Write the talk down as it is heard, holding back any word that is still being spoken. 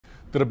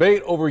The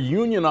debate over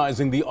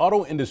unionizing the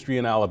auto industry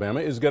in Alabama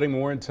is getting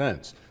more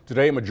intense.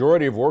 Today, a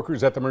majority of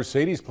workers at the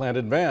Mercedes plant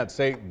in Vance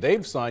say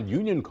they've signed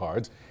union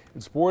cards in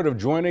support of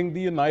joining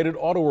the United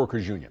Auto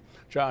Workers Union.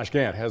 Josh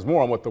Gant has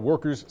more on what the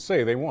workers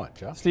say they want.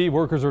 Josh? Steve,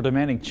 workers are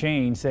demanding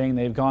change, saying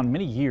they've gone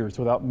many years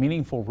without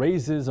meaningful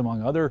raises,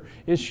 among other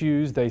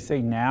issues. They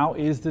say now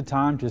is the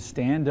time to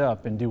stand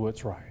up and do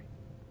what's right.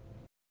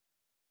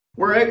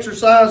 We're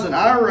exercising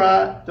our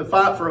right to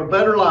fight for a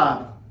better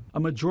life. A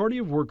majority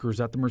of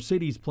workers at the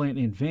Mercedes plant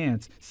in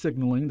Vance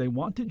signaling they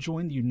want to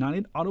join the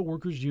United Auto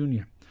Workers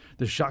Union.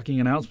 The shocking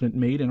announcement,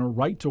 made in a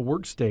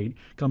right-to-work state,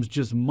 comes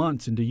just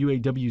months into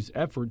UAW's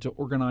effort to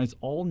organize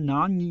all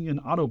non-union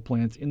auto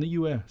plants in the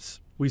U.S.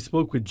 We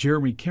spoke with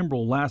Jeremy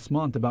Kimbrell last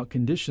month about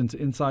conditions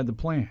inside the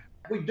plant.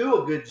 We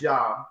do a good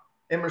job,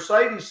 and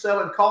Mercedes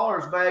selling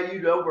cars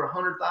valued over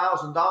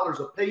 $100,000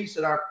 a piece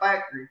at our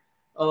factory.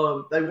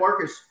 They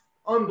work as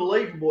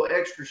unbelievable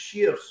extra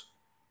shifts.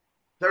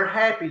 They're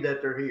happy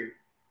that they're here.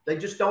 They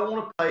just don't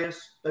want to pay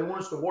us. They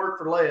want us to work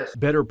for less.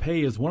 Better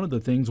pay is one of the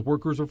things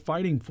workers are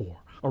fighting for.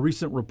 A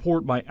recent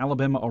report by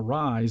Alabama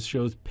Arise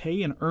shows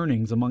pay and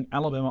earnings among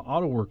Alabama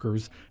auto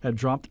workers have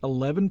dropped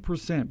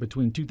 11%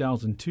 between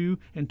 2002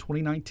 and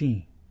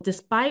 2019.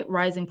 Despite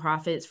rising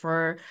profits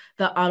for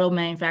the auto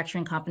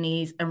manufacturing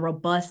companies and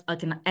robust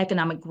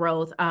economic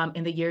growth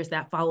in the years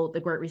that followed the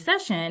Great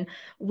Recession,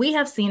 we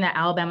have seen that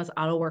Alabama's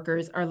auto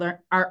workers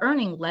are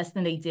earning less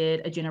than they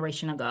did a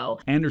generation ago.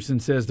 Anderson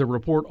says the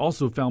report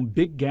also found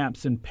big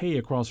gaps in pay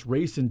across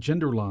race and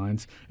gender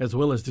lines, as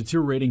well as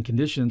deteriorating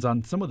conditions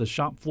on some of the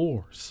shop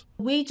floors.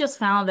 We just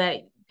found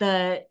that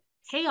the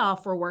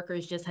payoff for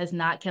workers just has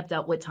not kept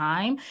up with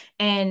time.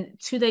 And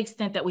to the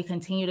extent that we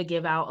continue to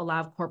give out a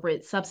lot of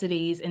corporate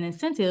subsidies and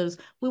incentives,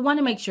 we want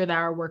to make sure that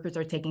our workers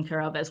are taken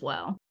care of as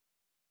well.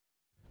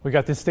 We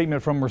got this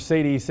statement from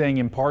Mercedes saying,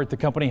 in part, the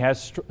company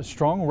has a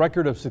strong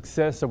record of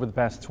success over the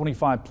past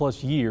 25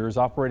 plus years,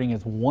 operating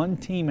as one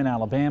team in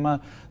Alabama.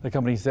 The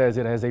company says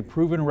it has a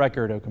proven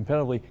record of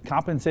competitively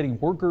compensating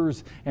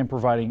workers and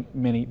providing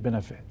many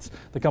benefits.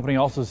 The company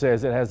also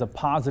says it has a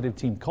positive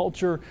team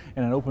culture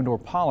and an open door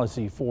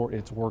policy for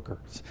its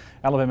workers.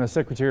 Alabama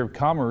Secretary of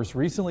Commerce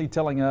recently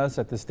telling us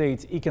that the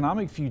state's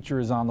economic future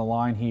is on the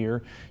line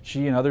here.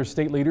 She and other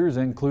state leaders,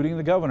 including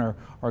the governor,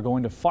 are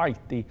going to fight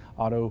the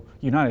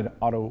United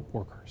Auto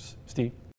Workers. Steve?